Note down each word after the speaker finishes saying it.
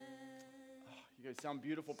guys sound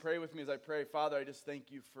beautiful. Pray with me as I pray. Father, I just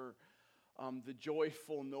thank you for the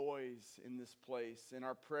joyful noise in this place, in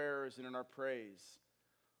our prayers and in our praise.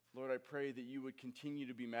 Lord, I pray that you would continue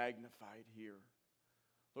to be magnified here.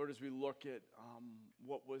 Lord, as we look at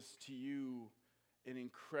what was to you an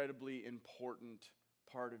incredibly important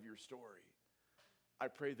part of your story, I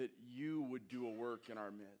pray that you would do a work in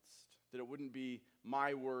our midst, that it wouldn't be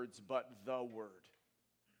my words but the word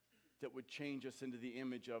that would change us into the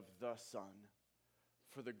image of the Son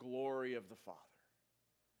for the glory of the Father.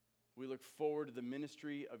 We look forward to the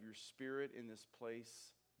ministry of your Spirit in this place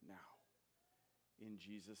now. In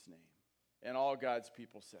Jesus' name. And all God's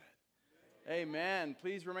people said, Amen.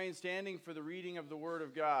 Please remain standing for the reading of the Word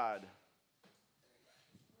of God.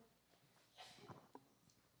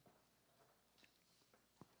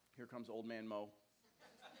 Here comes Old Man Mo.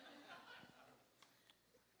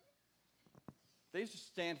 They used to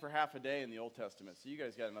stand for half a day in the Old Testament, so you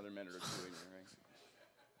guys got another minute or two in here, right?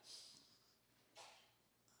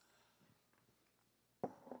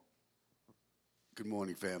 Good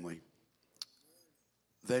morning, family.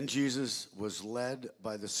 Then Jesus was led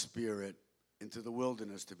by the Spirit into the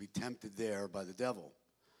wilderness to be tempted there by the devil.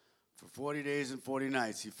 For 40 days and 40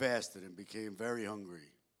 nights he fasted and became very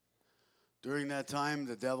hungry. During that time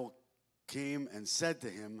the devil came and said to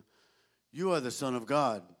him, "You are the Son of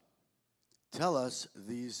God. Tell us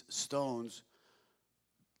these stones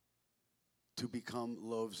to become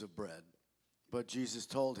loaves of bread." But Jesus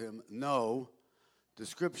told him, "No, the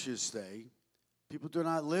scriptures say, people do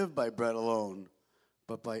not live by bread alone,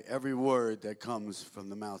 but by every word that comes from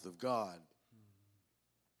the mouth of God."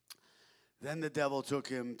 Then the devil took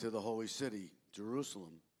him to the holy city,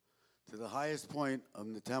 Jerusalem, to the highest point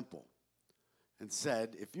of the temple, and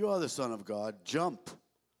said, "If you are the Son of God, jump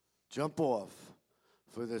off.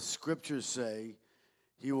 For the scriptures say,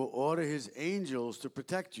 he will order his angels to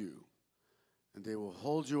protect you, and they will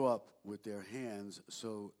hold you up with their hands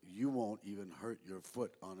so you won't even hurt your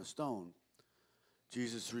foot on a stone."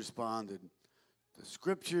 Jesus responded, "The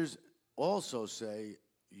scriptures also say,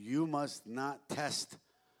 you must not test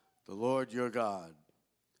the Lord your God."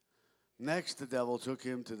 Next, the devil took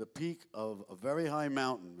him to the peak of a very high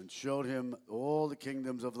mountain and showed him all the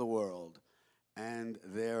kingdoms of the world and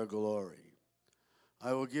their glory.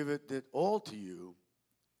 "I will give it all to you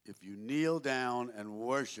if you kneel down and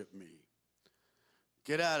worship me."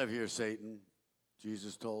 "Get out of here, Satan,"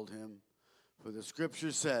 Jesus told him. "For the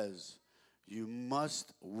scripture says, you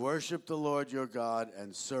must worship the Lord your God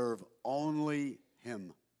and serve only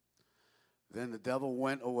him." Then the devil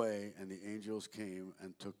went away, and the angels came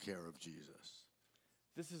and took care of Jesus.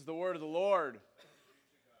 This is the word of the Lord.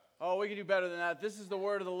 Oh, we can do better than that. This is the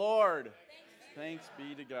word of the Lord. Thanks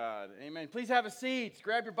be to God. Amen. Please have a seat.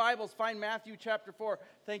 Grab your Bibles. Find Matthew chapter 4.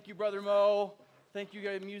 Thank you, Brother Mo. Thank you,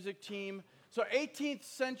 guys, music team. So 18th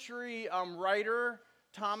century writer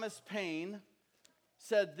Thomas Paine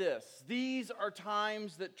said this: "These are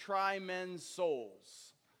times that try men's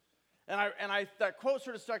souls." And that quote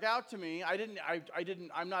sort of stuck out to me.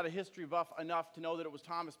 I'm not a history buff enough to know that it was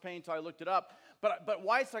Thomas Paine, so I looked it up. But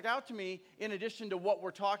why it stuck out to me, in addition to what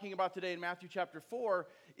we're talking about today in Matthew chapter 4,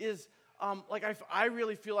 is I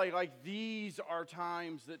really feel like these are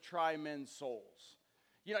times that try men's souls.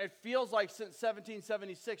 You know, it feels like since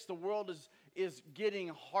 1776 the world is getting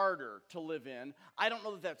harder to live in. I don't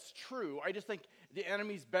know that that's true. I just think the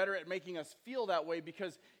enemy's better at making us feel that way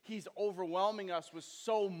because he's overwhelming us with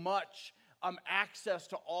so much access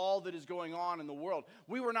to all that is going on in the world.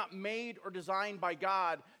 We were not made or designed by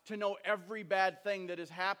God to know every bad thing that is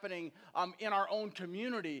happening in our own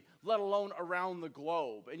community, let alone around the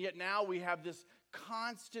globe. And yet now we have this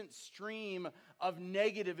constant stream of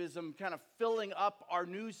negativism kind of filling up our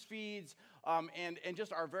news feeds and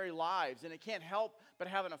just our very lives. And it can't help but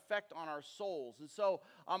have an effect on our souls. And so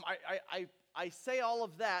I say all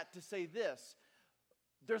of that to say this: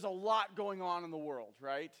 there's a lot going on in the world,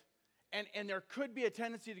 right? And there could be a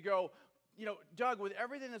tendency to go, you know, Doug, with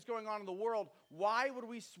everything that's going on in the world, why would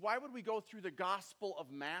we go through the Gospel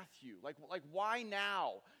of Matthew? Like why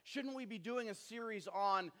now? Shouldn't we be doing a series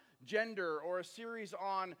on gender, or a series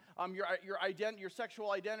on your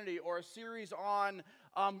sexual identity, or a series on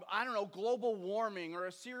global warming, or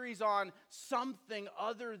a series on something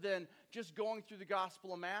other than just going through the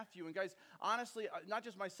Gospel of Matthew? And guys, honestly, not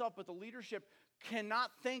just myself, but the leadership cannot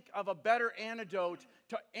think of a better antidote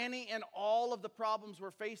to any and all of the problems we're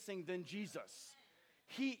facing than Jesus.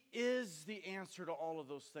 He is the answer to all of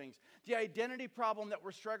those things. The identity problem that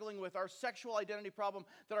we're struggling with, our sexual identity problem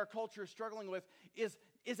that our culture is struggling with, is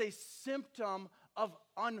a symptom of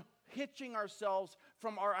unhitching ourselves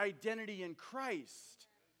from our identity in Christ.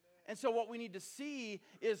 And so what we need to see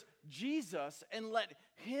is Jesus and let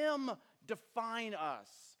him define us.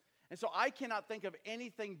 And so I cannot think of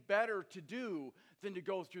anything better to do than to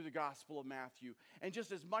go through the Gospel of Matthew. And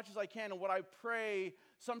just as much as I can, and what I pray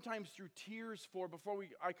sometimes through tears for before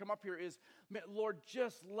I come up here is, Lord,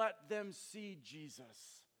 just let them see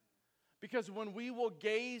Jesus. Because when we will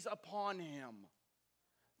gaze upon him,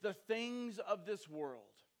 the things of this world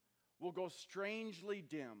will go strangely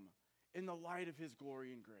dim in the light of his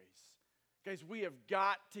glory and grace. Guys, we have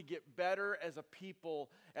got to get better as a people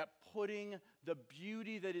at putting the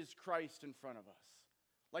beauty that is Christ in front of us.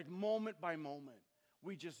 Like moment by moment,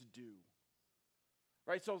 we just do.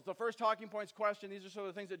 Right, so the first talking points question, these are sort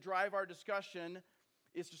of the things that drive our discussion,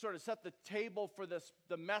 is to sort of set the table for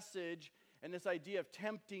the message and this idea of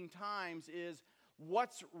tempting times is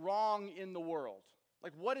what's wrong in the world?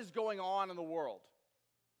 Like what is going on in the world?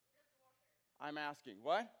 I'm asking,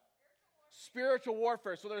 what? Spiritual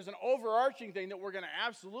warfare. So there's an overarching thing that we're going to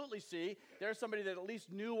absolutely see. There's somebody that at least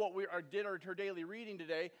knew what we did her daily reading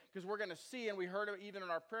today, because we're going to see, and we heard it even in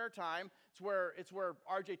our prayer time. It's where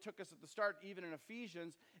RJ took us at the start, even in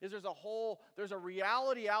Ephesians. Is there's a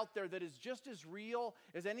reality out there that is just as real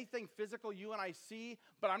as anything physical you and I see,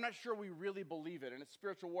 but I'm not sure we really believe it, and it's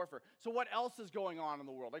spiritual warfare. So what else is going on in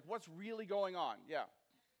the world? Like what's really going on? Yeah.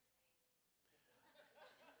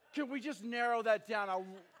 Could we just narrow that down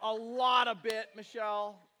a lot a bit,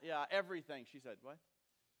 Michelle? Yeah, everything. She said, what?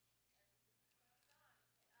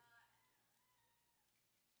 Divisiveness.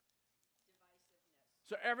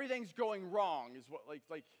 So everything's going wrong is what, like.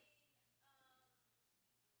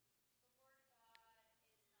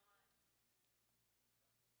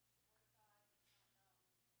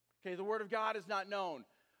 Okay, the Word of God is not known.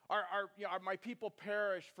 My people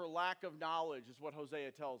perish for lack of knowledge is what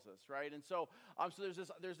Hosea tells us, right? And so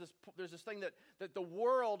there's this thing that the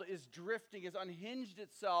world is drifting, has unhinged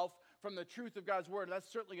itself from the truth of God's Word. And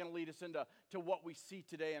that's certainly going to lead us into what we see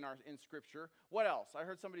today in Scripture. What else? I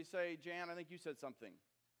heard somebody say, Jan, I think you said something.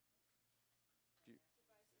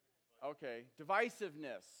 Okay,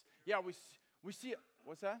 divisiveness. Yeah, we see it.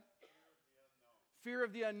 What's that? Fear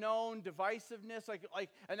of the unknown, divisiveness,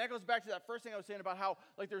 and that goes back to that first thing I was saying about how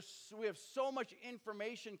we have so much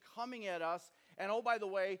information coming at us, and oh, by the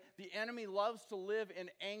way, the enemy loves to live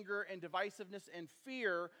in anger and divisiveness and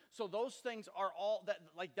fear. So those things are all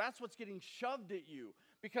that's what's getting shoved at you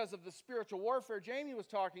because of the spiritual warfare Jamie was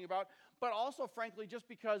talking about, but also, frankly, just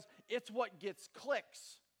because it's what gets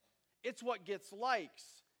clicks, it's what gets likes.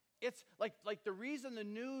 It's like the reason the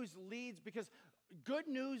news leads because good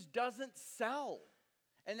news doesn't sell.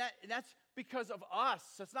 And that's because of us.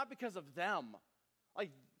 It's not because of them.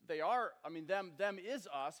 Like they are, them is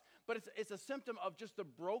us, but it's a symptom of just the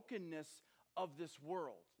brokenness of this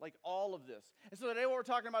world, like all of this. And so today what we're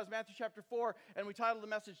talking about is Matthew chapter 4, and we titled the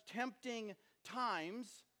message Tempting Times.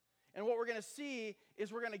 And what we're going to see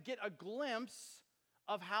is we're going to get a glimpse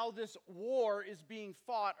of how this war is being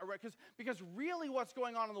fought, because really what's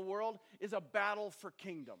going on in the world is a battle for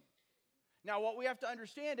kingdom. Now, what we have to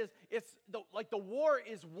understand is the war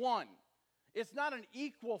is won. It's not an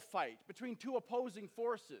equal fight between two opposing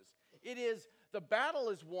forces. The battle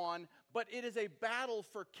is won, but it is a battle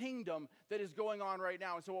for kingdom that is going on right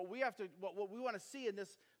now. And so what we want to see in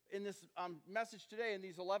this message today, in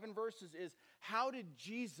these 11 verses, is how did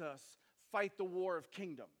Jesus fight the war of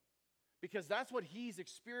kingdom? Because that's what he's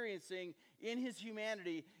experiencing in his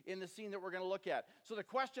humanity in the scene that we're going to look at. So the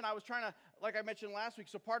question I was trying to, like I mentioned last week,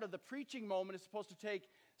 so part of the preaching moment is supposed to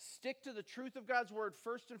stick to the truth of God's word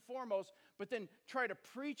first and foremost, but then try to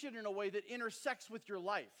preach it in a way that intersects with your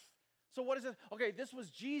life. So what is it? Okay, this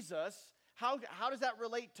was Jesus. How does that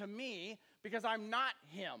relate to me? Because I'm not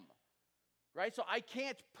him, right? So I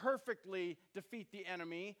can't perfectly defeat the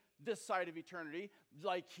enemy this side of eternity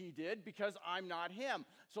like he did because I'm not him.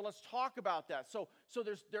 So let's talk about that. So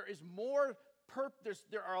there is more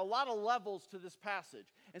there are a lot of levels to this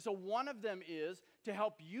passage. And so one of them is to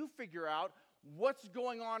help you figure out what's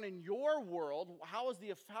going on in your world. How is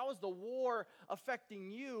the war affecting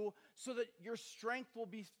you so that your faith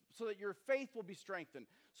will be strengthened.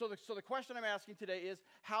 So the question I'm asking today is,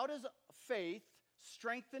 how does faith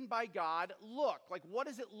strengthened by God look? Like, what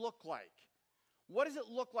does it look like? What does it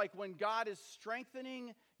look like when God is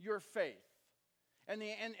strengthening your faith? And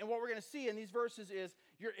what we're going to see in these verses is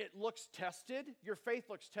it looks tested. Your faith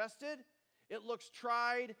looks tested. It looks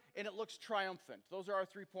tried, and it looks triumphant. Those are our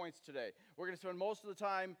 3 points today. We're going to spend most of the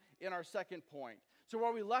time in our second point. So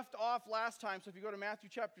where we left off last time, so if you go to Matthew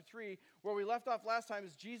chapter 3, where we left off last time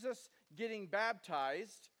is Jesus getting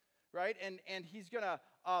baptized, right? And he's going to,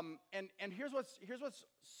 here's what's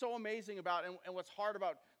so amazing about, and what's hard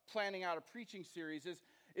about planning out a preaching series is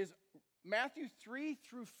is Matthew 3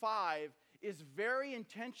 through 5 is very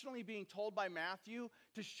intentionally being told by Matthew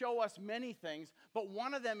to show us many things, but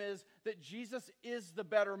one of them is that Jesus is the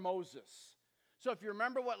better Moses. So if you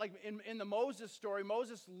remember what, like in the Moses story,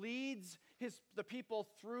 Moses leads the people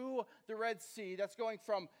through the Red Sea. That's going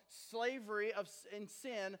from slavery in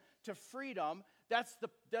sin to freedom. That's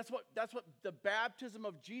what the baptism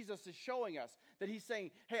of Jesus is showing us. That he's saying,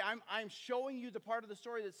 hey, I'm showing you the part of the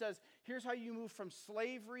story that says, here's how you move from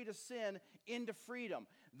slavery to sin into freedom.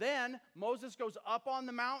 Then Moses goes up on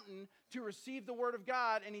the mountain to receive the word of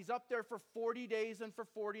God, and he's up there for 40 days and for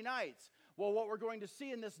 40 nights. Well, what we're going to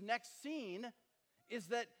see in this next scene is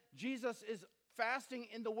that Jesus is fasting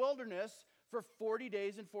in the wilderness for 40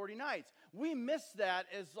 days and 40 nights. We miss that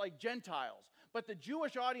as like Gentiles. But the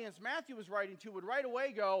Jewish audience Matthew was writing to would right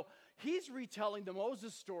away go, he's retelling the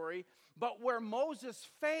Moses story, but where Moses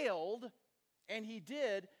failed, and he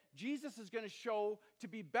did, Jesus is going to show to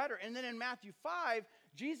be better. And then in Matthew 5,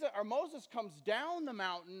 Moses comes down the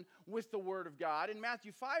mountain with the word of God. In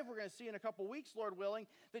Matthew 5, we're going to see in a couple weeks, Lord willing,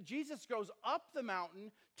 that Jesus goes up the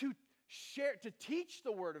mountain to teach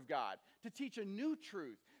the word of God, to teach a new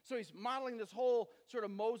truth. So he's modeling this whole sort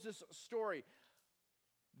of Moses story.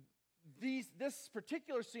 This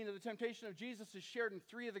particular scene of the temptation of Jesus is shared in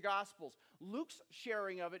 3 of the Gospels. Luke's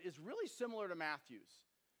sharing of it is really similar to Matthew's.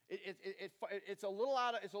 It's a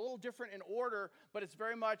little different in order, but it's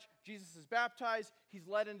very much Jesus is baptized, he's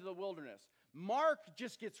led into the wilderness. Mark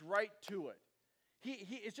just gets right to it.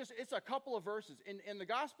 It's a couple of verses. In the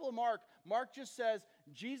Gospel of Mark, Mark just says,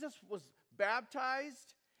 Jesus was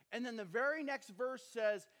baptized, and then the very next verse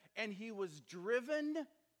says, and he was driven,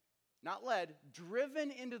 not led,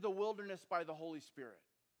 driven into the wilderness by the Holy Spirit.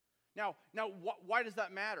 Now, why does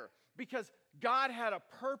that matter? Because God had a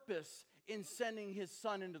purpose in sending his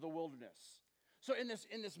son into the wilderness. So in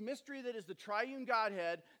this mystery that is the triune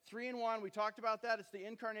Godhead, 3 in 1, we talked about that. It's the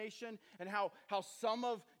incarnation and how some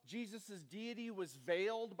of Jesus' deity was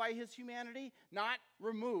veiled by his humanity, not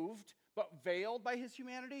removed, but veiled by his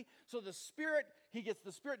humanity. So the Spirit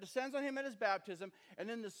descends on him at his baptism, and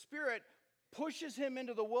then the Spirit pushes him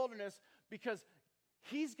into the wilderness because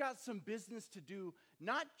he's got some business to do,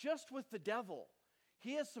 not just with the devil.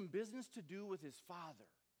 He has some business to do with his Father.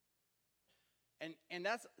 And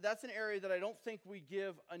that's an area that I don't think we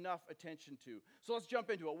give enough attention to. So let's jump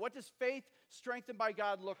into it. What does faith strengthened by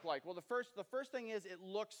God look like? Well, the first thing is it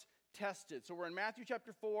looks tested. So we're in Matthew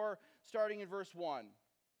chapter 4, starting in verse 1.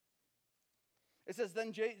 It says,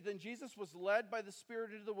 Then Jesus was led by the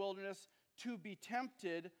Spirit into the wilderness to be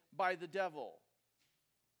tempted by the devil.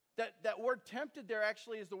 That word tempted there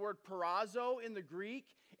actually is the word parazo in the Greek,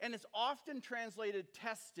 and it's often translated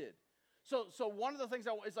tested. So one of the things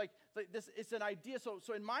is like this, it's an idea. So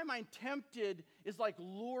in my mind, tempted is like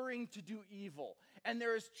luring to do evil. And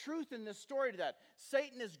there is truth in this story to that.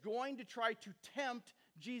 Satan is going to try to tempt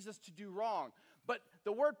Jesus to do wrong. But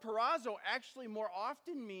the word parazo actually more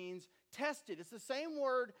often means tested. It's the same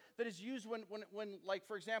word that is used when like,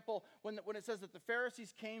 for example, when it says that the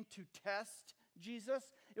Pharisees came to test Jesus.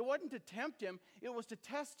 It wasn't to tempt him. It was to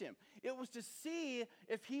test him. It was to see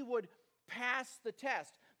if he would pass the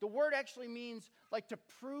test. The word actually means like to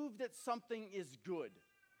prove that something is good.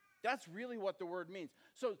 That's really what the word means.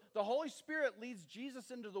 So the Holy Spirit leads Jesus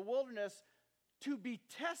into the wilderness to be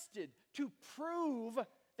tested, to prove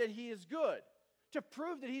that he is good, to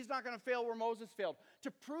prove that he's not going to fail where Moses failed,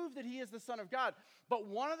 to prove that he is the Son of God. But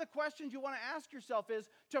one of the questions you want to ask yourself is,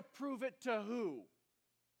 to prove it to who?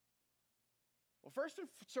 Well, first,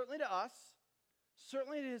 certainly to us,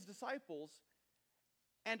 certainly to his disciples,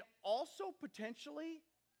 and also potentially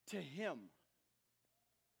to him.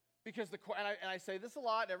 Because and I say this a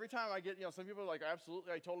lot every time I get, some people are like,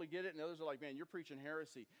 absolutely, I totally get it. And others are like, man, you're preaching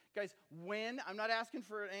heresy. Guys, I'm not asking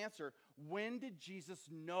for an answer. When did Jesus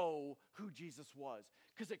know who Jesus was?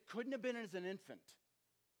 Because it couldn't have been as an infant.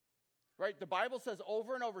 Right? The Bible says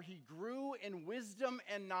over and over, he grew in wisdom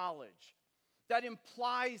and knowledge. That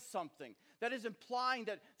implies something. That is implying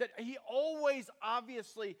that he always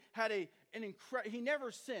obviously had he never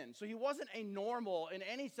sinned. So he wasn't a normal, in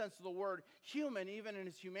any sense of the word, human, even in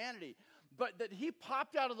his humanity. But that he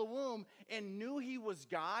popped out of the womb and knew he was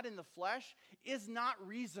God in the flesh is not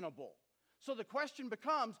reasonable. So the question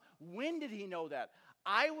becomes, when did he know that?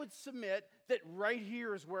 I would submit that right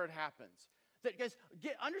here is where it happens. That, guys,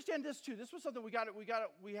 understand this too. This was something we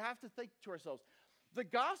have to think to ourselves. The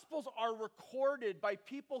Gospels are recorded by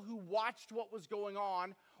people who watched what was going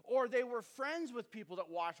on, or they were friends with people that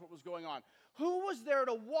watched what was going on. Who was there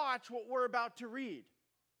to watch what we're about to read?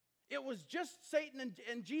 It was just Satan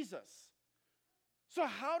and Jesus. So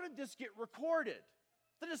how did this get recorded?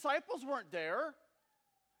 The disciples weren't there.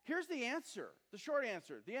 Here's the answer, the short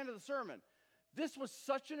answer, the end of the sermon. This was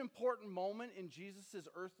such an important moment in Jesus'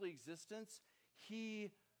 earthly existence,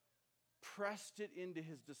 he pressed it into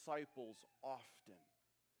his disciples often.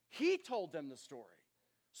 He told them the story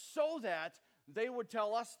so that they would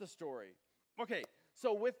tell us the story. Okay,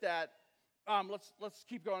 so with that, let's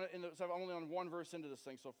keep going. So I'm only on one verse into this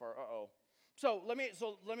thing so far. So let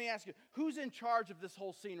me ask you, who's in charge of this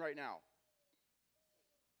whole scene right now?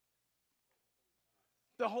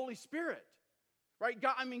 The Holy Spirit, right?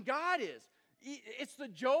 God is. It's the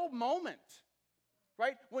Job moment,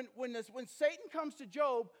 right? When Satan comes to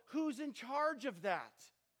Job, who's in charge of that?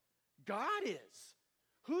 God is.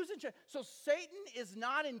 Who's in charge? So Satan is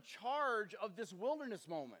not in charge of this wilderness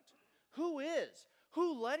moment. Who is?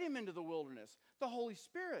 Who led him into the wilderness? The Holy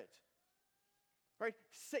Spirit, right?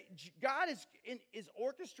 God is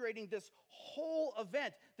orchestrating this whole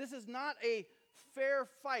event. This is not a fair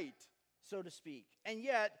fight, so to speak, and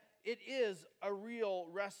yet it is a real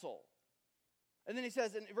wrestle. And then he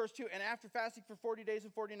says in verse 2, and after fasting for 40 days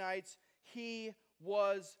and 40 nights, he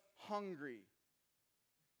was hungry.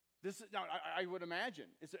 Now, I would imagine,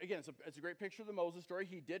 it's a great picture of the Moses story.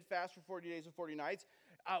 He did fast for 40 days and 40 nights.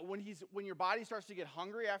 When your body starts to get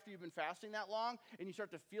hungry after you've been fasting that long, and you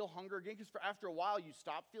start to feel hunger again, because after a while you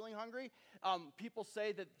stop feeling hungry, people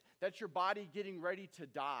say that that's your body getting ready to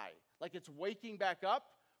die. Like it's waking back up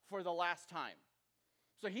for the last time.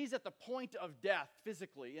 So he's at the point of death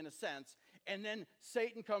physically, in a sense, and then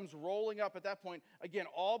Satan comes rolling up at that point, again,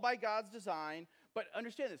 all by God's design. But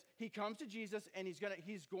understand this, he comes to Jesus and he's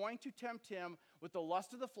going to tempt him with the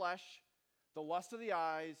lust of the flesh, the lust of the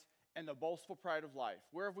eyes, and the boastful pride of life.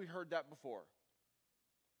 Where have we heard that before?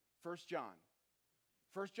 1 John.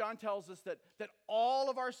 1 John tells us that all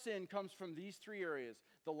of our sin comes from these three areas: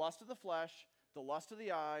 the lust of the flesh, the lust of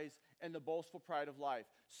the eyes, and the boastful pride of life.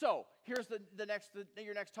 So here's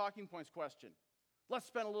your next talking points question. Let's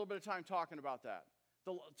spend a little bit of time talking about that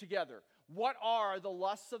together. What are the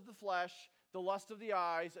lusts of the flesh, the lust of the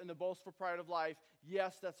eyes, and the boastful pride of life?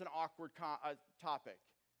 Yes, that's an awkward topic.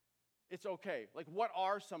 It's okay. Like, what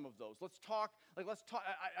are some of those? Let's talk. You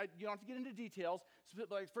don't have to get into details.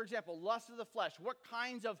 Like, for example, lust of the flesh. What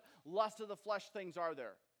kinds of lust of the flesh things are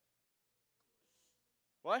there?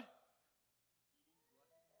 What?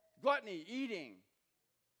 Gluttony, eating.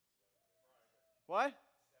 What?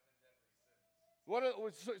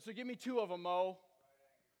 So give me two of them, Mo.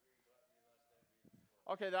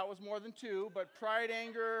 Okay, that was more than two, but pride,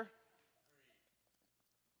 anger,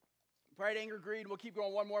 greed. We'll keep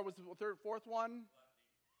going. One more. Was the fourth one?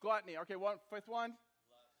 Gluttony. Okay, fifth one? Lust.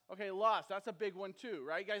 Okay, lust. That's a big one too,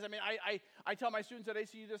 right, guys? I mean, I tell my students at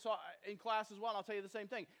ACU this in class as well, and I'll tell you the same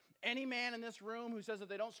thing. Any man in this room who says that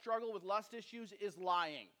they don't struggle with lust issues is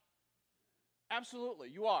lying. Absolutely,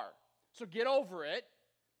 you are. So get over it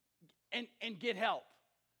and get help.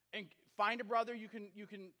 And find a brother you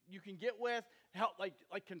can get with, help,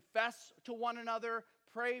 like confess to one another,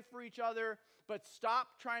 pray for each other, but stop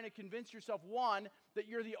trying to convince yourself, one, that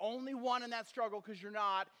you're the only one in that struggle because you're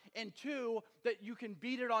not, and two, that you can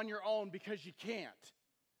beat it on your own because you can't.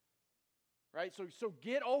 Right? So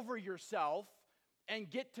get over yourself and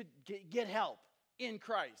get help in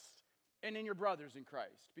Christ and in your brothers in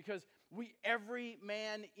Christ, because every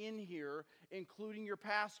man in here, including your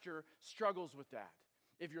pastor, struggles with that.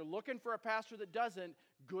 If you're looking for a pastor that doesn't,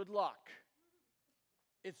 good luck.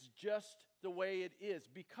 It's just the way it is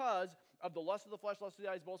because of the lust of the flesh, lust of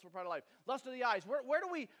the eyes, boastful pride of life. Lust of the eyes.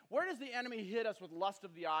 Where does the enemy hit us with lust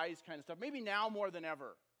of the eyes kind of stuff? Maybe now more than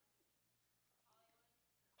ever.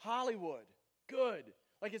 Hollywood. Good.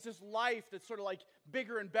 Like it's this life that's sort of like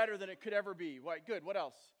bigger and better than it could ever be. Right, good. What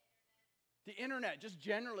else? The internet, just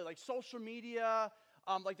generally, like social media.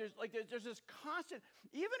 There's this constant,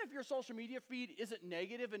 even if your social media feed isn't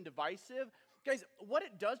negative and divisive, guys, what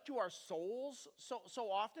it does to our souls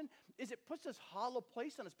so often is it puts this hollow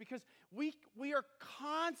place on us because we are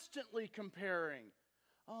constantly comparing.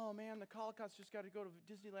 Oh man, the Collicotts just got to go to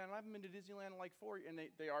Disneyland. I haven't been to Disneyland in like 4 years, and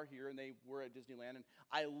they are here, and they were at Disneyland, and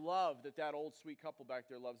I love that old sweet couple back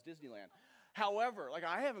there loves Disneyland. However, like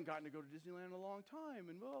I haven't gotten to go to Disneyland in a long time,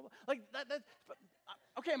 and blah, blah, blah. Like that.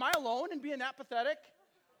 Okay, am I alone in being that pathetic?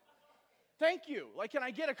 Thank you. Like, can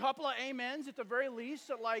I get a couple of amens at the very least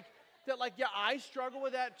that yeah, I struggle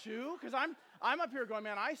with that too? Because I'm up here going,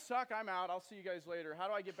 man, I suck. I'm out. I'll see you guys later. How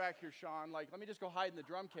do I get back here, Sean? Like, let me just go hide in the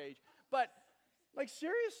drum cage. But like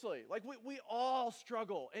seriously, like we all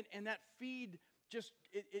struggle, and that feed just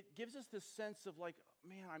it gives us this sense of like,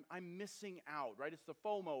 man, I'm missing out, right? It's the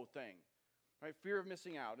FOMO thing. Right, fear of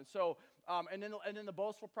missing out. And so, and then the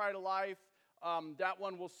boastful pride of life, that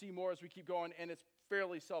one we'll see more as we keep going, and it's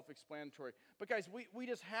fairly self-explanatory. But guys, we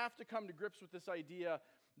just have to come to grips with this idea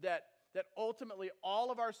that ultimately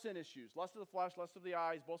all of our sin issues, lust of the flesh, lust of the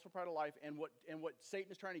eyes, boastful pride of life, and what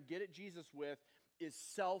Satan is trying to get at Jesus with is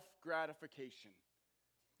self-gratification.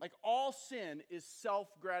 Like all sin is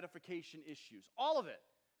self-gratification issues. All of it.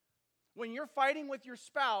 When you're fighting with your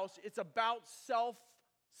spouse, it's about self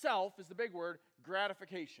is the big word,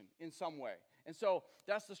 gratification in some way. And so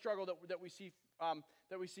that's the struggle that we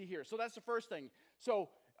see here. So that's the first thing. So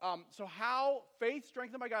how faith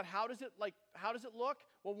strengthened by God, how does it look?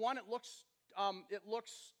 Well, one, it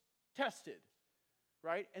looks tested,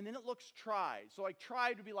 right? And then it looks tried. So like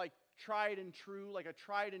tried would be like tried and true, like a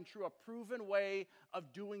tried and true, a proven way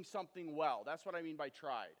of doing something well. That's what I mean by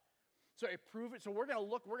tried. So so we're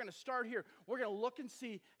going to start here. We're going to look and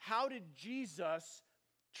see, how did Jesus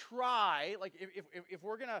try, like if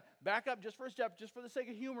we're going to back up just for a step, just for the sake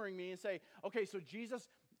of humoring me and say, okay, so Jesus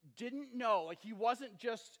didn't know, like he wasn't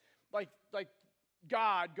just like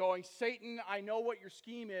God going, Satan, I know what your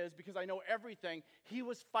scheme is because I know everything. He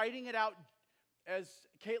was fighting it out, as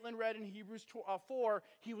Caitlin read in Hebrews 4,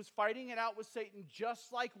 he was fighting it out with Satan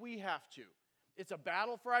just like we have to. It's a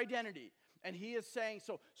battle for identity. And he is saying,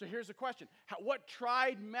 so here's the question. What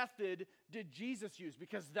tried method did Jesus use?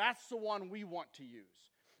 Because that's the one we want to use.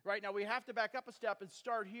 Right? Now we have to back up a step and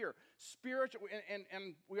start here. Spiritual,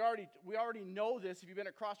 and we already know this if you've been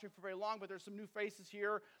at Crossstream for very long, but there's some new faces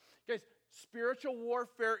here. Guys, spiritual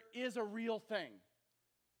warfare is a real thing.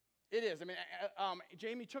 It is. I mean,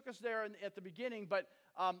 Jamie took us there at the beginning, but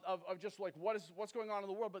of just like what's going on in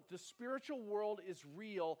the world. But the spiritual world is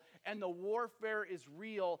real, and the warfare is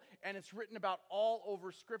real, and it's written about all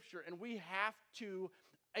over Scripture, and we have to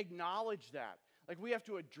acknowledge that. Like, we have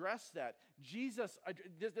to address that. Jesus,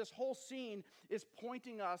 this whole scene is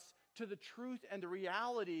pointing us to the truth and the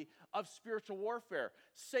reality of spiritual warfare.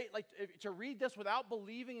 To read this without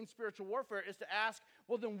believing in spiritual warfare is to ask,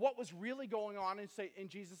 well, then what was really going on in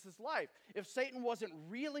Jesus' life? If Satan wasn't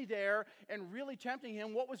really there and really tempting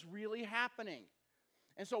him, what was really happening?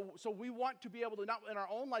 And so we want to be able to, not in our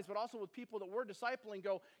own lives, but also with people that we're discipling,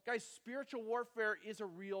 go, guys, spiritual warfare is a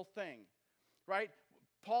real thing, right?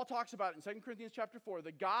 Paul talks about it in 2 Corinthians chapter 4.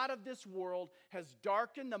 The God of this world has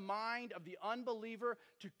darkened the mind of the unbeliever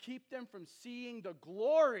to keep them from seeing the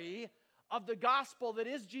glory of the gospel that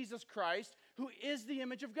is Jesus Christ, who is the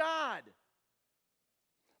image of God.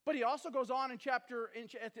 But he also goes on in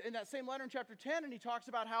that same letter in chapter 10, and he talks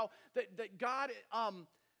about how that God,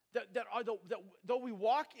 though we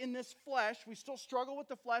walk in this flesh, we still struggle with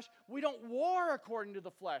the flesh. We don't war according to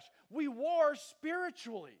the flesh. We war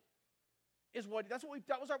spiritually.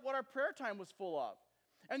 That was what our prayer time was full of.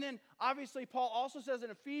 And then obviously Paul also says in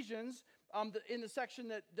Ephesians, in the section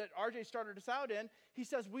that RJ started us out in, he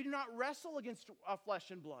says we do not wrestle against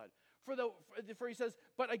flesh and blood. For he says,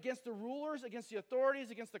 but against the rulers, against the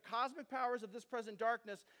authorities, against the cosmic powers of this present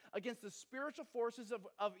darkness, against the spiritual forces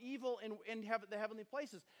of evil in the heavenly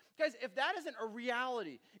places. Guys, if that isn't a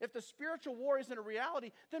reality, if the spiritual war isn't a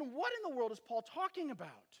reality, then what in the world is Paul talking about?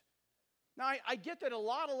 Now, I get that at a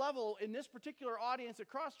lot of level in this particular audience at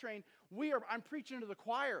Crosstrain, I'm preaching to the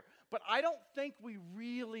choir, but I don't think we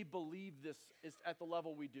really believe this is at the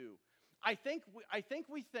level we do. I think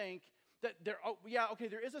we think that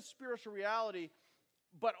there is a spiritual reality,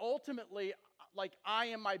 but ultimately, like, I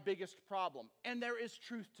am my biggest problem, and there is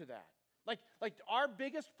truth to that. Like our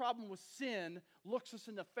biggest problem with sin looks us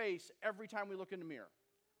in the face every time we look in the mirror.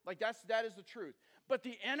 Like that is the truth. But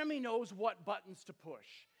the enemy knows what buttons to push.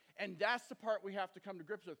 And that's the part we have to come to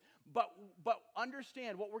grips with. But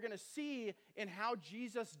understand what we're going to see in how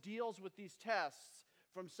Jesus deals with these tests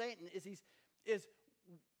from Satan is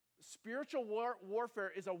spiritual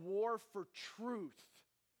warfare is a war for truth.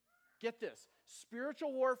 Get this.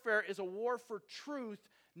 Spiritual warfare is a war for truth,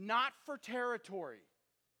 not for territory.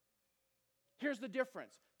 Here's the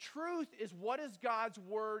difference. Truth is, what is God's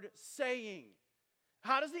word saying?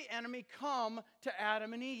 How does the enemy come to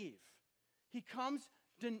Adam and Eve? He comes...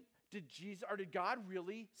 Did God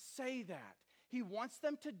really say that? He wants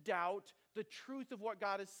them to doubt the truth of what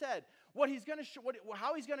God has said. How he's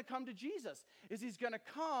going to come to Jesus is he's going to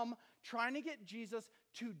come trying to get Jesus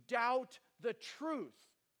to doubt the truth,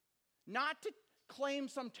 not to claim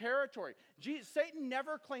some territory. Satan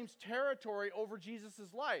never claims territory over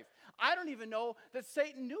Jesus' life. I don't even know that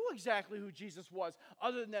Satan knew exactly who Jesus was,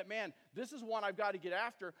 other than that, man, this is one I've got to get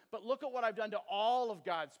after, but look at what I've done to all of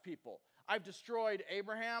God's people. I've destroyed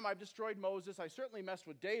Abraham. I've destroyed Moses. I certainly messed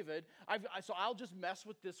with David. So I'll just mess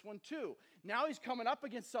with this one too. Now he's coming up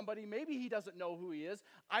against somebody. Maybe he doesn't know who he is.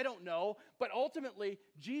 I don't know. But ultimately,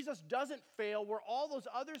 Jesus doesn't fail where all those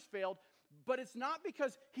others failed. But it's not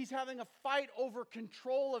because he's having a fight over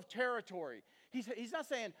control of territory. He's not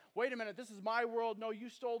saying, wait a minute, this is my world. No, you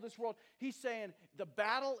stole this world. He's saying the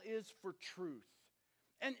battle is for truth.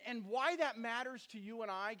 And why that matters to you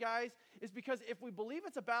and I, guys, is because if we believe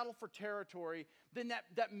it's a battle for territory, then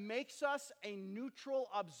that makes us a neutral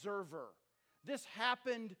observer. This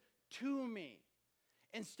happened to me.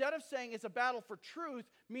 Instead of saying it's a battle for truth,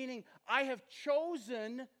 meaning I have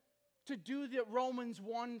chosen to do the Romans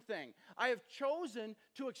 1 thing. I have chosen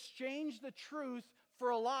to exchange the truth for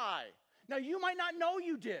a lie. Now, you might not know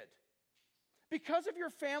you did. Because of your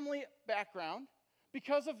family background,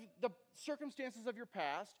 because of the circumstances of your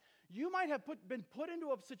past, you might have been put into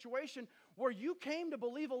a situation where you came to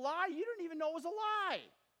believe a lie you didn't even know was a lie.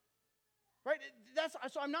 Right?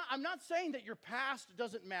 So I'm not saying that your past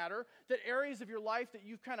doesn't matter, that areas of your life that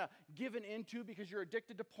you've kind of given into because you're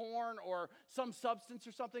addicted to porn or some substance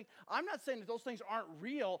or something. I'm not saying that those things aren't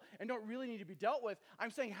real and don't really need to be dealt with. I'm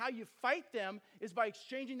saying how you fight them is by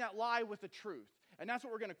exchanging that lie with the truth. And that's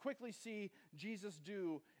what we're going to quickly see Jesus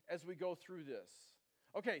do as we go through this.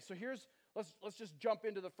 Okay, so let's just jump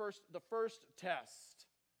into the first test.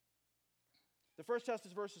 The first test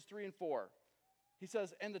is verses 3 and 4. He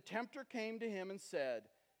says, and the tempter came to him and said,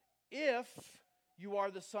 if you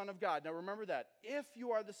are the Son of God. Now remember that. If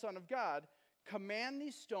you are the Son of God, command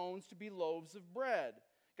these stones to be loaves of bread.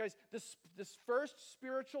 Guys, this first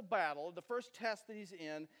spiritual battle, the first test that he's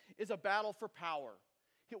in, is a battle for power.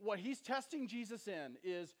 What he's testing Jesus in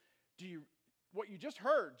is, what you just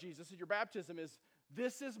heard, Jesus, at your baptism is,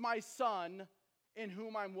 this is my Son in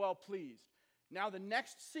whom I'm well pleased. Now, the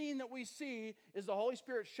next scene that we see is the Holy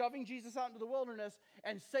Spirit shoving Jesus out into the wilderness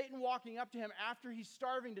and Satan walking up to him after he's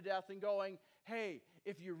starving to death and going, hey,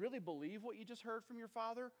 if you really believe what you just heard from your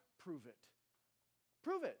Father, prove it.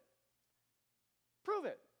 Prove it. Prove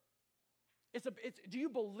it. Do you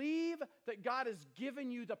believe that God has given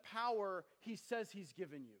you the power he says he's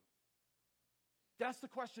given you? That's the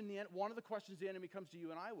question, one of the questions the enemy comes to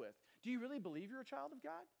you and I with. Do you really believe you're a child of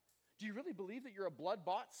God? Do you really believe that you're a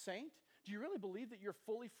blood-bought saint? Do you really believe that you're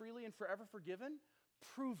fully, freely, and forever forgiven?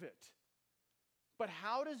 Prove it. But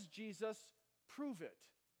how does Jesus prove it?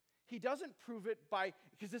 He doesn't prove it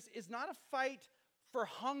because this is not a fight for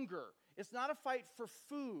hunger. It's not a fight for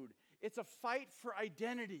food. It's a fight for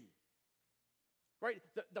identity. Right?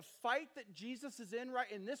 The fight that Jesus is in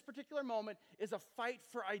right in this particular moment is a fight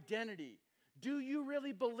for identity. Do you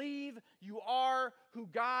really believe you are who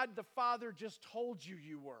God the Father just told you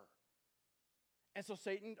you were? And so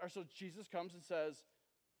Jesus comes and says,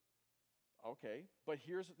 okay, but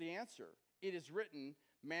here's the answer. It is written,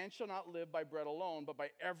 man shall not live by bread alone, but by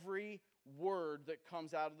every word that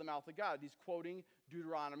comes out of the mouth of God. He's quoting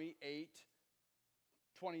Deuteronomy 8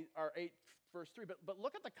 verse 3. But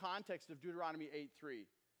look at the context of Deuteronomy 8:3.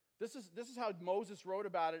 This is how Moses wrote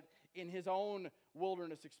about it in his own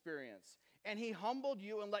wilderness experience. And he humbled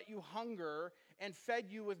you and let you hunger and fed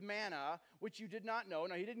you with manna, which you did not know.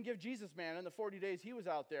 Now, he didn't give Jesus manna in the 40 days he was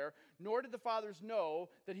out there, nor did the fathers know,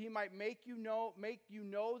 that he might make you know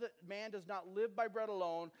that man does not live by bread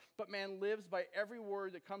alone, but man lives by every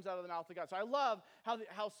word that comes out of the mouth of God. So I love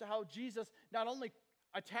how Jesus not only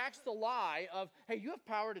attacks the lie of, hey, you have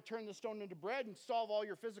power to turn the stone into bread and solve all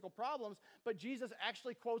your physical problems, but Jesus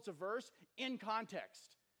actually quotes a verse in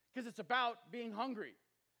context because it's about being hungry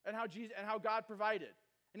and how God provided.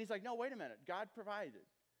 And he's like, no, wait a minute, God provided,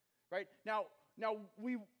 right? Now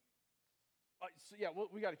we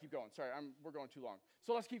got to keep going. Sorry, we're going too long.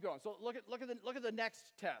 So let's keep going. So look at the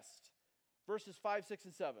next test, verses 5, 6,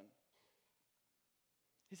 and 7.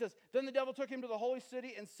 He says, then the devil took him to the holy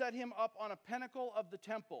city and set him up on a pinnacle of the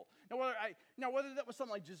temple. Now, whether that was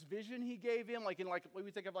something like just vision he gave him, like we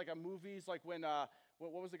think of like a movies, like when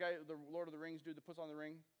what was the guy, the Lord of the Rings dude that puts on the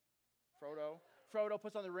ring? Frodo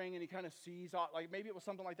puts on the ring and he kind of sees, like maybe it was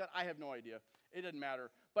something like that. I have no idea. It didn't matter.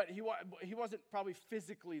 But he wasn't probably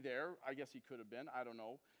physically there. I guess he could have been. I don't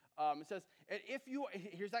know. It says,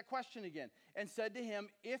 here's that question again, and said to him,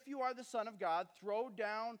 if you are the Son of God, throw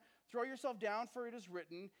yourself down, for it is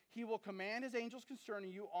written, he will command his angels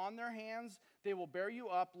concerning you. On their hands they will bear you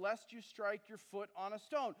up, lest you strike your foot on a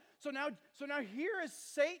stone. So now here is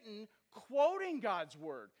Satan quoting God's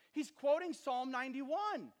word. He's quoting Psalm 91,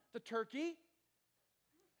 the turkey.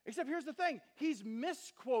 Except here's the thing, he's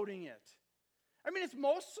misquoting it. I mean, it's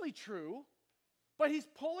mostly true, but he's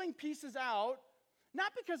pulling pieces out,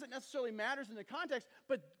 not because it necessarily matters in the context,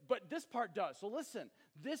 but this part does. So listen,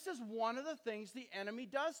 this is one of the things the enemy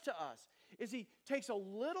does to us, is he takes a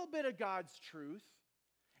little bit of God's truth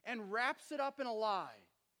and wraps it up in a lie,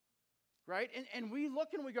 right? And we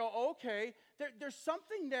look and we go, okay, there's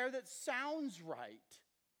something there that sounds right.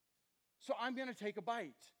 so I'm going to take a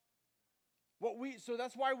bite. So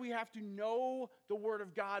that's why we have to know the Word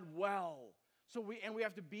of God well. We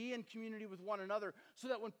have to be in community with one another so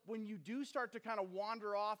that when you do start to kind of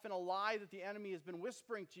wander off in a lie that the enemy has been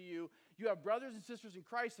whispering to you, you have brothers and sisters in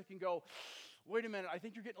Christ that can go, wait a minute, I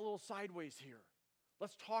think you're getting a little sideways here.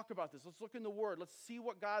 Let's talk about this. Let's look in the Word. Let's see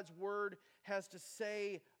what God's Word has to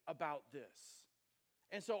say about this.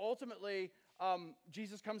 And so ultimately,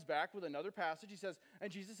 Jesus comes back with another passage. He says, and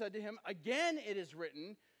Jesus said to him, again it is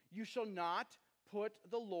written, you shall not put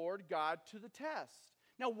the Lord God to the test.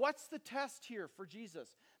 Now, what's the test here for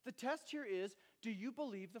Jesus? The test here is, do you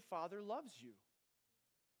believe the Father loves you?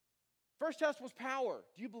 First test was power.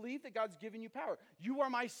 Do you believe that God's given you power? You are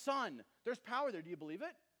my son. There's power there. Do you believe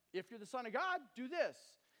it? If you're the son of God, do this.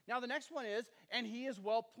 Now, the next one is, and he is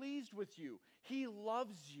well pleased with you. He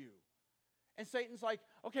loves you. And Satan's like,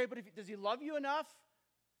 okay, but does he love you enough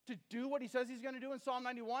to do what he says he's going to do in Psalm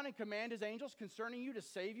 91 and command his angels concerning you to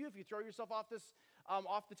save you if you throw yourself off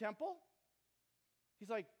the temple? He's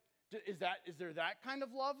like, is there that kind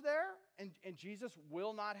of love there? And Jesus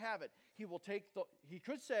will not have it. He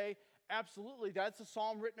could say, absolutely, that's a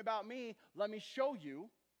psalm written about me. Let me show you.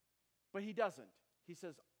 But he doesn't. He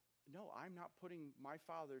says, no, I'm not putting my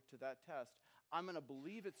Father to that test. I'm going to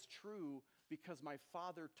believe it's true because my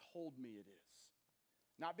Father told me it is.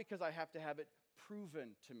 Not because I have to have it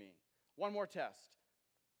proven to me. One more test.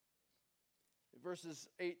 Verses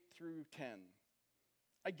 8 through 10.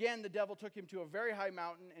 Again, the devil took him to a very high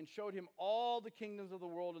mountain and showed him all the kingdoms of the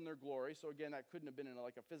world in their glory. So again, that couldn't have been in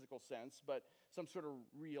like a physical sense, but some sort of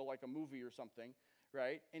real, like a movie or something,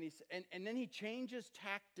 right? And then he changes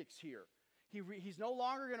tactics here. He's no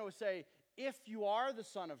longer going to say, if you are the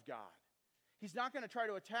Son of God. He's not going to try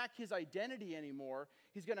to attack his identity anymore.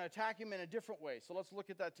 He's going to attack him in a different way. So let's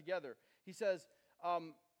look at that together. He says,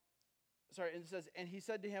 and he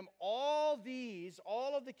said to him, all of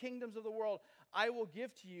the kingdoms of the world I will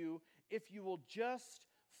give to you if you will just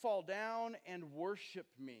fall down and worship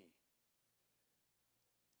me.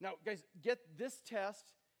 Now, guys, get this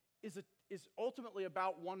test is ultimately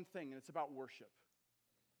about one thing, and it's about worship.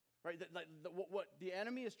 Right? What the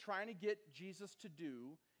enemy is trying to get Jesus to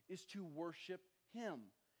do is to worship him.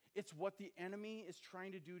 It's what the enemy is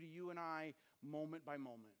trying to do to you and I moment by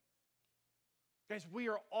moment. Guys, we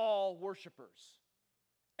are all worshipers.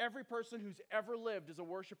 Every person who's ever lived is a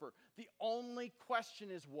worshiper. The only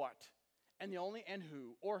question is what? And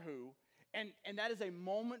who. And that is a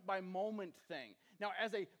moment by moment thing. Now,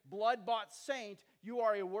 as a blood-bought saint, you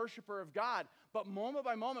are a worshiper of God. But moment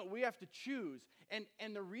by moment, we have to choose.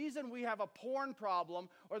 And the reason we have a porn problem,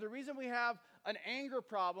 or the reason we have an anger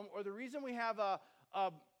problem, or the reason we have a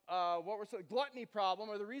gluttony problem,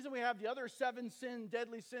 or the reason we have the other 7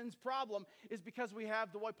 deadly sins problem is because we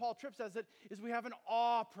have, the way Paul Tripp says it, is we have an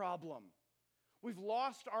awe problem. We've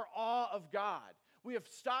lost our awe of God. We have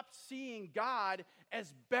stopped seeing God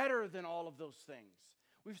as better than all of those things.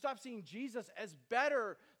 We've stopped seeing Jesus as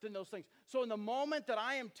better than those things. So in the moment that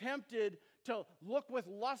I am tempted to look with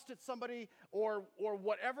lust at somebody or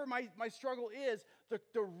whatever my struggle is,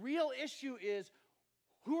 the real issue is,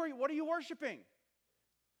 what are you worshiping?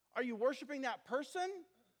 Are you worshiping that person?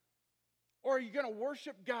 Or are you going to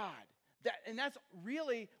worship God? And that's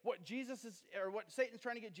really what Jesus is, or what Satan's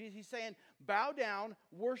trying to get Jesus. He's saying, bow down,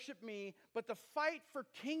 worship me. But the fight for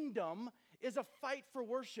kingdom is a fight for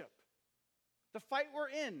worship. The fight we're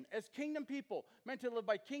in as kingdom people, meant to live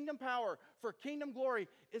by kingdom power, for kingdom glory,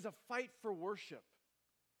 is a fight for worship.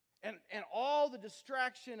 And all the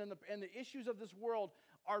distraction and the issues of this world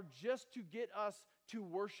are just to get us to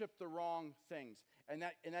worship the wrong things. And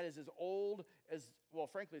that is as old as, well,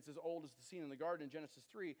 frankly, it's as old as the scene in the garden in Genesis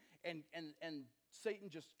 3. And Satan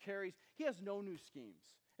just carries, he has no new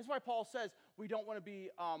schemes. That's why Paul says we don't want to be,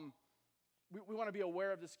 we want to be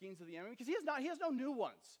aware of the schemes of the enemy, because he has no new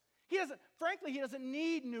ones. He doesn't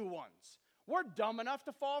need new ones. We're dumb enough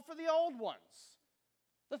to fall for the old ones.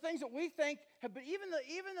 The things that we think have been, even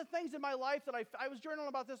the things in my life that I was journaling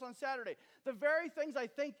about this on Saturday, the very things I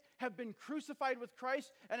think have been crucified with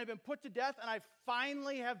Christ and have been put to death and I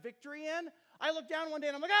finally have victory in, I look down one day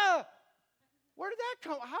and I'm like, where did that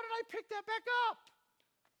come? How did I pick that back up?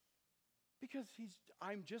 Because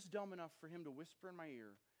I'm just dumb enough for him to whisper in my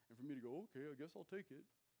ear and for me to go, okay, I guess I'll take it.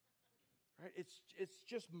 Right? It's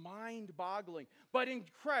just mind-boggling. But in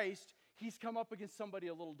Christ, he's come up against somebody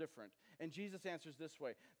a little different. And Jesus answers this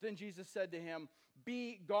way. Then Jesus said to him,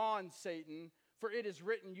 be gone, Satan, for it is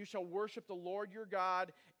written, you shall worship the Lord your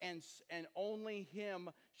God, and only him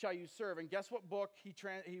shall you serve. And guess what book he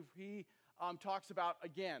talks about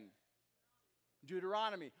again?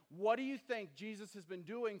 Deuteronomy. What do you think Jesus has been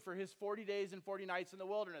doing for his 40 days and 40 nights in the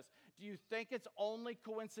wilderness? Do you think it's only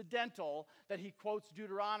coincidental that he quotes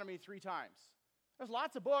Deuteronomy 3 times? There's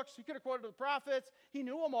lots of books. He could have quoted the prophets. He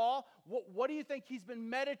knew them all. What do you think he's been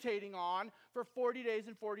meditating on for 40 days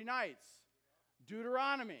and 40 nights?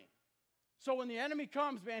 Deuteronomy. So when the enemy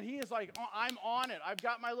comes, man, he is like, oh, I'm on it. I've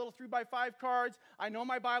got my little 3x5 cards. I know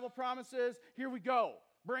my Bible promises. Here we go.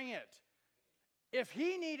 Bring it. If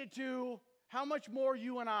he needed to, how much more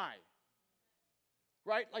you and I?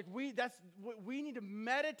 Right? Like we need to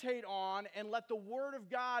meditate on and let the Word of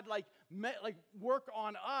God work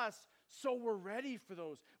on us so we're ready for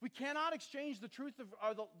those. We cannot exchange the truth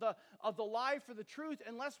of the lie for the truth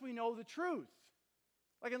unless we know the truth.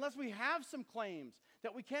 Like unless we have some claims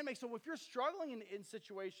that we can make. So if you're struggling in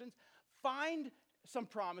situations, find some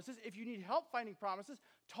promises. If you need help finding promises,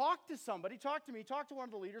 talk to somebody, talk to me, talk to one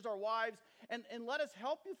of the leaders, our wives, and let us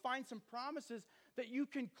help you find some promises that you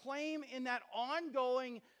can claim in that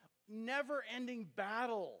ongoing, never-ending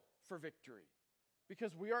battle for victory.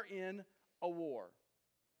 Because we are in a war.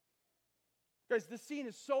 Guys, this scene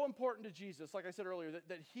is so important to Jesus, like I said earlier,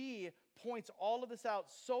 that he points all of this out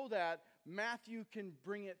so that Matthew can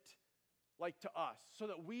bring it to us, so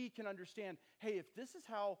that we can understand, hey, if this is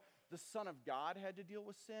how the Son of God had to deal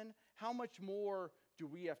with sin, how much more do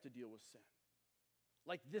we have to deal with sin?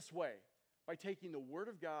 Like this way, by taking the Word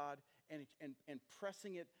of God and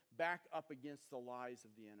pressing it back up against the lies of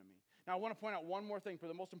the enemy. Now, I want to point out one more thing for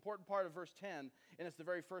the most important part of verse 10, and it's the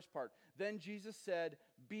very first part. Then Jesus said,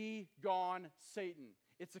 "Be gone, Satan."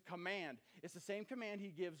 It's a command. It's the same command he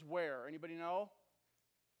gives where? Anybody know?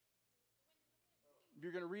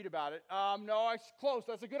 You're going to read about it. No, it's close.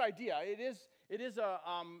 That's a good idea. It is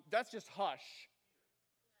that's just hush.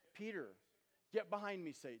 Peter, get behind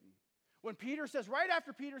me, Satan. When Peter says, right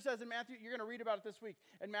after Peter says in Matthew, you're going to read about it this week,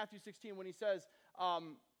 in Matthew 16, when he says,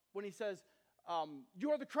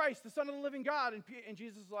 you are the Christ, the Son of the living God. And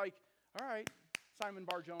Jesus is like, all right, Simon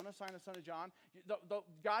Bar-Jonah, son of John,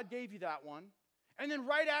 God gave you that one. And then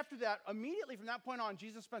right after that, immediately from that point on,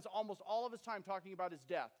 Jesus spends almost all of his time talking about his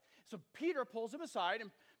death. So Peter pulls him aside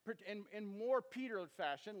in more Peter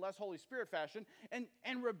fashion, less Holy Spirit fashion,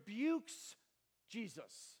 and rebukes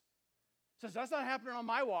Jesus. Says, that's not happening on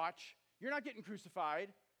my watch. You're not getting crucified.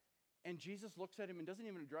 And Jesus looks at him and doesn't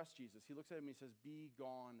even address Jesus. He looks at him and he says, "Be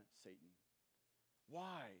gone, Satan."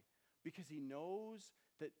 Why? Because he knows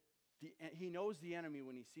the enemy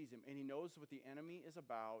when he sees him, and he knows what the enemy is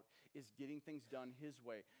about is getting things done his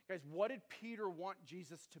way. Guys, what did Peter want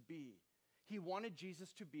Jesus to be? He wanted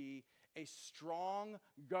Jesus to be a strong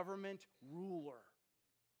government ruler.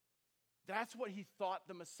 That's what he thought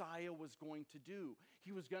the Messiah was going to do.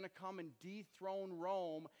 He was going to come and dethrone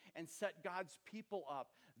Rome and set God's people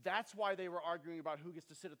up. That's why they were arguing about who gets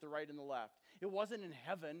to sit at the right and the left. It wasn't in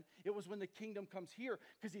heaven. It was when the kingdom comes here,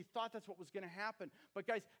 because he thought that's what was going to happen. But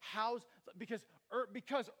guys, because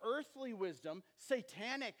earthly wisdom,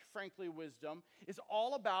 satanic, frankly, wisdom, is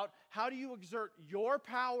all about how do you exert your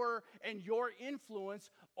power and your influence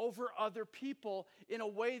over other people in a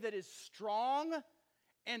way that is strong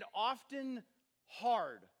and often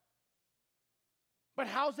hard. But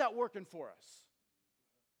how's that working for us?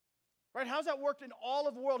 Right? How's that worked in all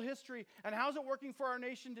of world history, and how's it working for our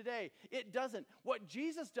nation today? It doesn't. What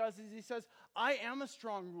Jesus does is he says, I am a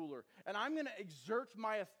strong ruler, and I'm going to exert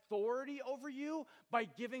my authority over you by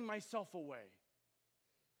giving myself away,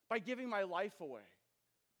 by giving my life away.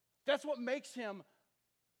 That's what makes him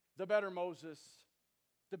the better Moses,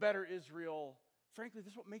 the better Israel. Frankly,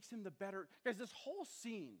 this is what makes him the better. Guys, this whole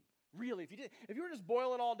scene, really, if you were to just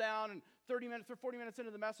boil it all down and 30 minutes or 40 minutes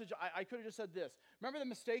into the message, I could have just said this. Remember the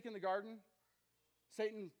mistake in the garden?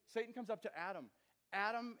 Satan comes up to Adam.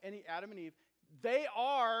 Adam and Eve, they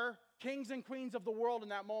are kings and queens of the world in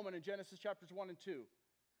that moment in Genesis chapters 1 and 2.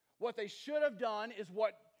 What they should have done is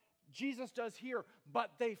what Jesus does here,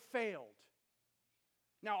 but they failed.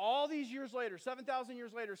 Now, all these years later, 7,000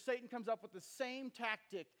 years later, Satan comes up with the same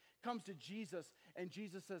tactic, comes to Jesus, and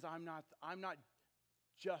Jesus says, I'm not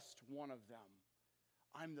just one of them.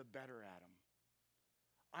 I'm the better Adam.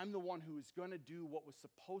 I'm the one who is going to do what was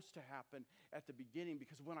supposed to happen at the beginning,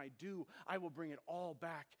 because when I do, I will bring it all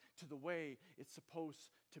back to the way it's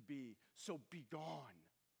supposed to be. So be gone.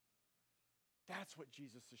 That's what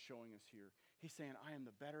Jesus is showing us here. He's saying, I am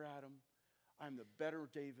the better Adam. I am the better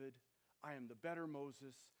David. I am the better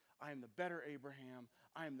Moses. I am the better Abraham.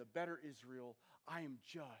 I am the better Israel. I am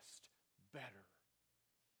just better.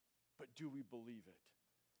 But do we believe it?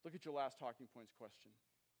 Look at your last talking points question.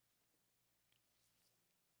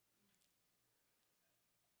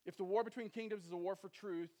 If the war between kingdoms is a war for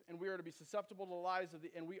truth, and we are to be susceptible to the lies of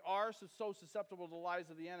and we are so susceptible to the lies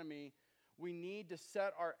of the enemy, we need to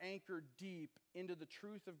set our anchor deep into the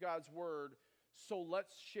truth of God's word. So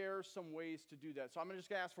let's share some ways to do that. So I'm just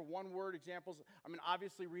going to ask for one word examples. I mean,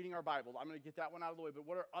 obviously reading our Bible. I'm going to get that one out of the way. But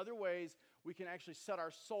what are other ways we can actually set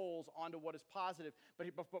our souls onto what is positive? But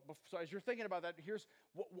so as you're thinking about that, here's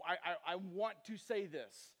what I want to say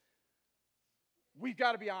this. We've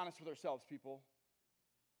got to be honest with ourselves, people.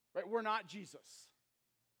 Right? We're not Jesus.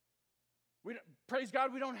 Praise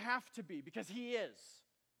God, we don't have to be, because he is.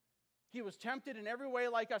 He was tempted in every way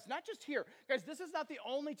like us. Not just here. Guys, this is not the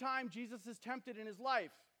only time Jesus is tempted in his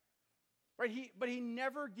life. Right? But he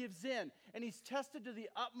never gives in. And he's tested to the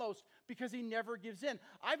utmost because he never gives in.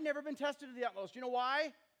 I've never been tested to the utmost. You know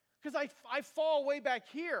why? Because I fall way back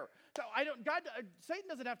here. So Satan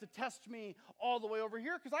doesn't have to test me all the way over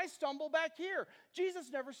here because I stumble back here.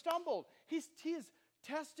 Jesus never stumbled. He is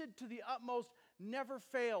tested to the utmost, never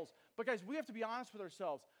fails. But guys, we have to be honest with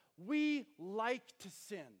ourselves. We like to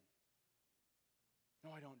sin. No,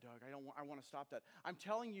 I don't, Doug. I want to stop that. I'm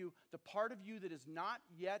telling you, the part of you that is not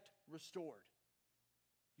yet restored,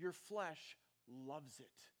 your flesh loves it.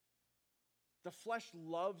 The flesh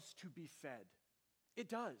loves to be fed. It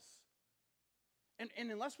does. And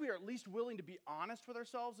unless we are at least willing to be honest with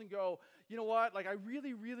ourselves and go, you know what, like I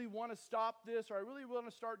really, really want to stop this, or I really want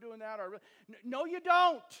to start doing that, or no, you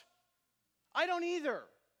don't. I don't either.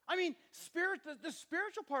 I mean, the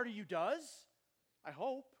spiritual part of you does, I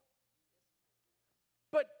hope.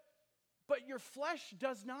 But your flesh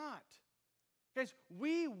does not. Guys,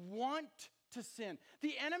 we want to sin.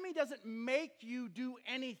 The enemy doesn't make you do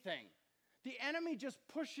anything. The enemy just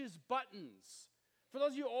pushes buttons. For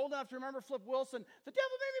those of you old enough to remember Flip Wilson, the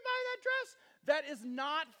devil made me buy that dress. That is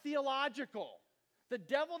not theological. The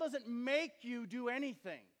devil doesn't make you do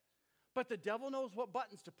anything. But the devil knows what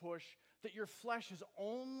buttons to push that your flesh is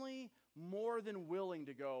only more than willing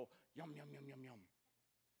to go, yum, yum, yum, yum, yum.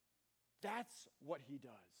 That's what he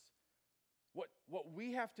does. What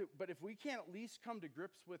we have to, but if we can't at least come to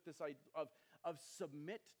grips with this idea of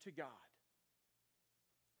submit to God,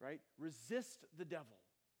 right? Resist the devil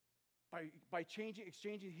by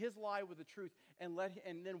exchanging his lie with the truth, and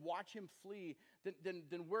then watch him flee. Then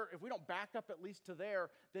if we don't back up at least to there,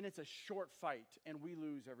 then it's a short fight and we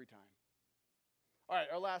lose every time. All right,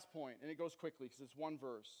 our last point, and it goes quickly because it's one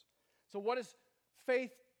verse. So what does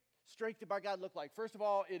faith strengthened by God look like? First of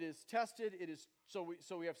all, it is tested. It is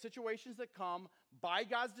so we have situations that come by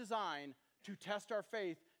God's design to test our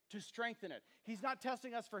faith, to strengthen it. He's not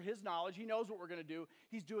testing us for his knowledge. He knows what we're going to do.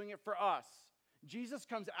 He's doing it for us. Jesus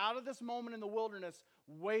comes out of this moment in the wilderness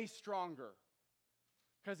way stronger,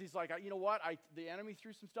 because he's like, you know what? The enemy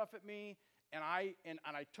threw some stuff at me, and I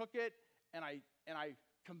took it, and I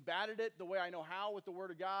combated it the way I know how with the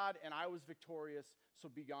word of God, and I was victorious. So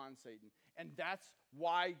be gone, Satan. And that's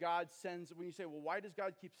why God sends. When you say, well, why does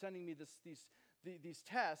God keep sending me these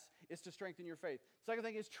tests? Is to strengthen your faith. Second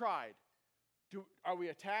thing is tried. Are we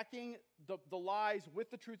attacking the lies with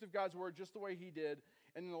the truth of God's word just the way he did?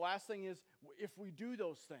 And then the last thing is, if we do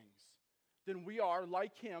those things, then we are,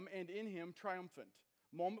 like him and in him, triumphant.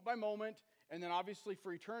 Moment by moment, and then obviously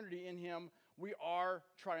for eternity in him, we are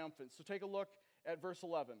triumphant. So take a look at verse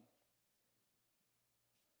 11.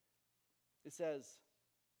 It says,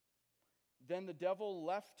 then the devil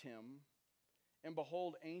left him, and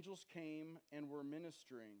behold, angels came and were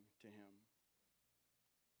ministering to him.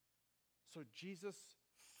 So Jesus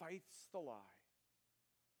fights the lie.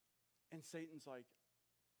 And Satan's like,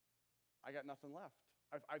 I got nothing left.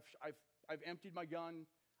 I've emptied my gun.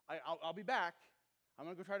 I'll be back. I'm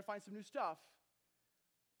going to go try to find some new stuff.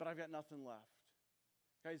 But I've got nothing left.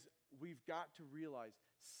 Guys, we've got to realize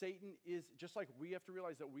Satan is, just like we have to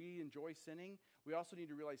realize that we enjoy sinning, we also need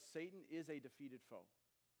to realize Satan is a defeated foe.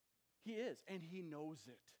 He is, and he knows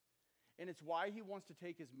it. And it's why he wants to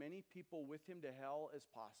take as many people with him to hell as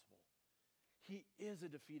possible. He is a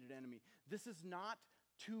defeated enemy. This is not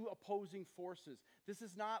two opposing forces. This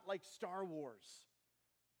is not like Star Wars,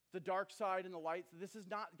 the dark side and the light. This is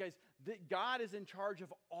not, guys, God is in charge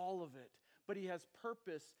of all of it. But he has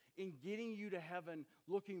purpose in getting you to heaven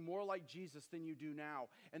looking more like Jesus than you do now.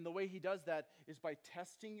 And the way he does that is by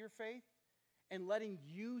testing your faith and letting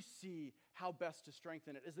you see how best to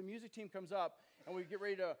strengthen it. As the music team comes up and we get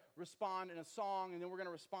ready to respond in a song, and then we're going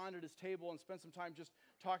to respond at his table and spend some time just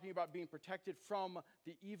talking about being protected from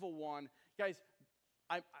the evil one. Guys,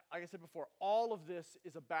 like I said before, all of this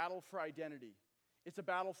is a battle for identity. It's a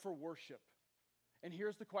battle for worship. And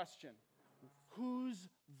here's the question. Whose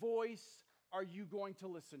voice are you going to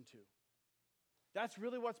listen to? That's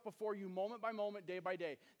really what's before you moment by moment, day by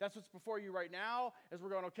day. That's what's before you right now as we're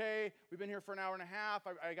going, okay, we've been here for an hour and a half.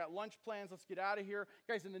 I got lunch plans. Let's get out of here.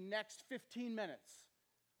 Guys, in the next 15 minutes,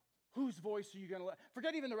 whose voice are you going to let?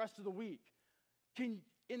 Forget even the rest of the week. In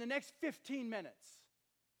the next 15 minutes,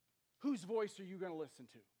 whose voice are you going to listen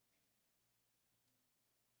to?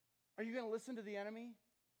 Are you going to listen to the enemy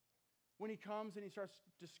when he comes and he starts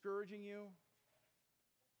discouraging you?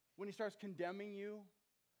 When he starts condemning you?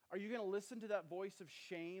 Are you going to listen to that voice of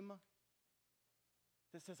shame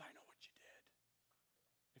that says, I know what you did?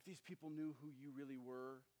 If these people knew who you really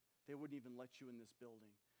were, they wouldn't even let you in this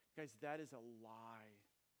building. Guys, that is a lie.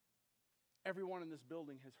 Everyone in this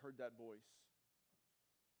building has heard that voice.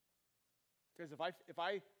 Guys, if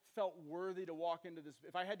I felt worthy to walk into this,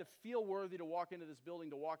 if I had to feel worthy to walk into this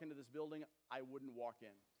building, I wouldn't walk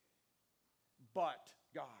in. But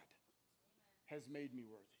God has made me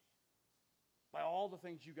worthy by all the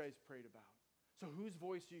things you guys prayed about. So whose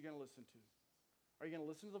voice are you going to listen to? Are you going to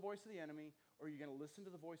listen to the voice of the enemy, or are you going to listen to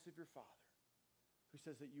the voice of your Father, who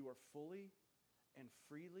says that you are fully and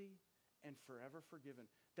freely and forever forgiven,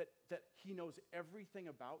 that he knows everything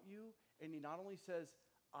about you, and he not only says,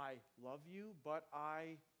 I love you, but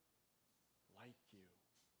I like you.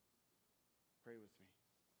 Pray with me.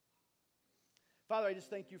 Father, I just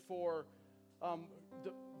thank you for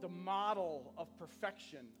the model of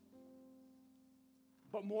perfection.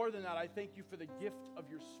 But more than that, I thank you for the gift of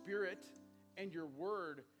your Spirit and your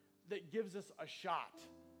word that gives us a shot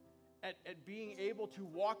at being able to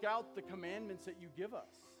walk out the commandments that you give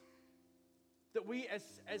us. That we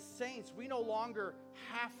as saints, we no longer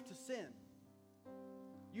have to sin.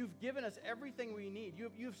 You've given us everything we need.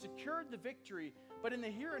 You've secured the victory, but in the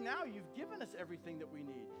here and now, you've given us everything that we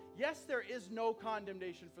need. Yes, there is no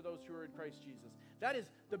condemnation for those who are in Christ Jesus. That is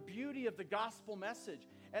the beauty of the gospel message.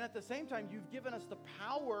 And at the same time, you've given us the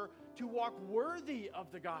power to walk worthy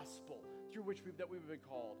of the gospel through which we've been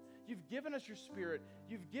called. You've given us your Spirit.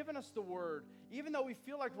 You've given us the word. Even though we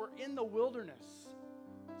feel like we're in the wilderness,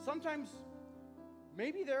 sometimes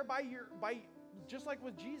maybe there by just like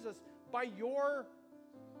with Jesus, by your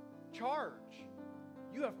charge,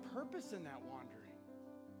 you have purpose in that wandering.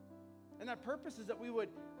 And that purpose is that we would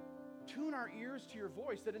tune our ears to your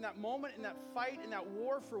voice, that in that moment, in that fight, in that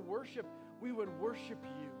war for worship, we would worship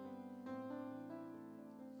you.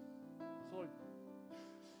 So Lord,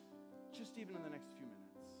 just even in the next few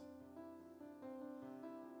minutes,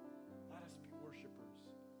 let us be worshipers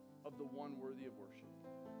of the one worthy of worship.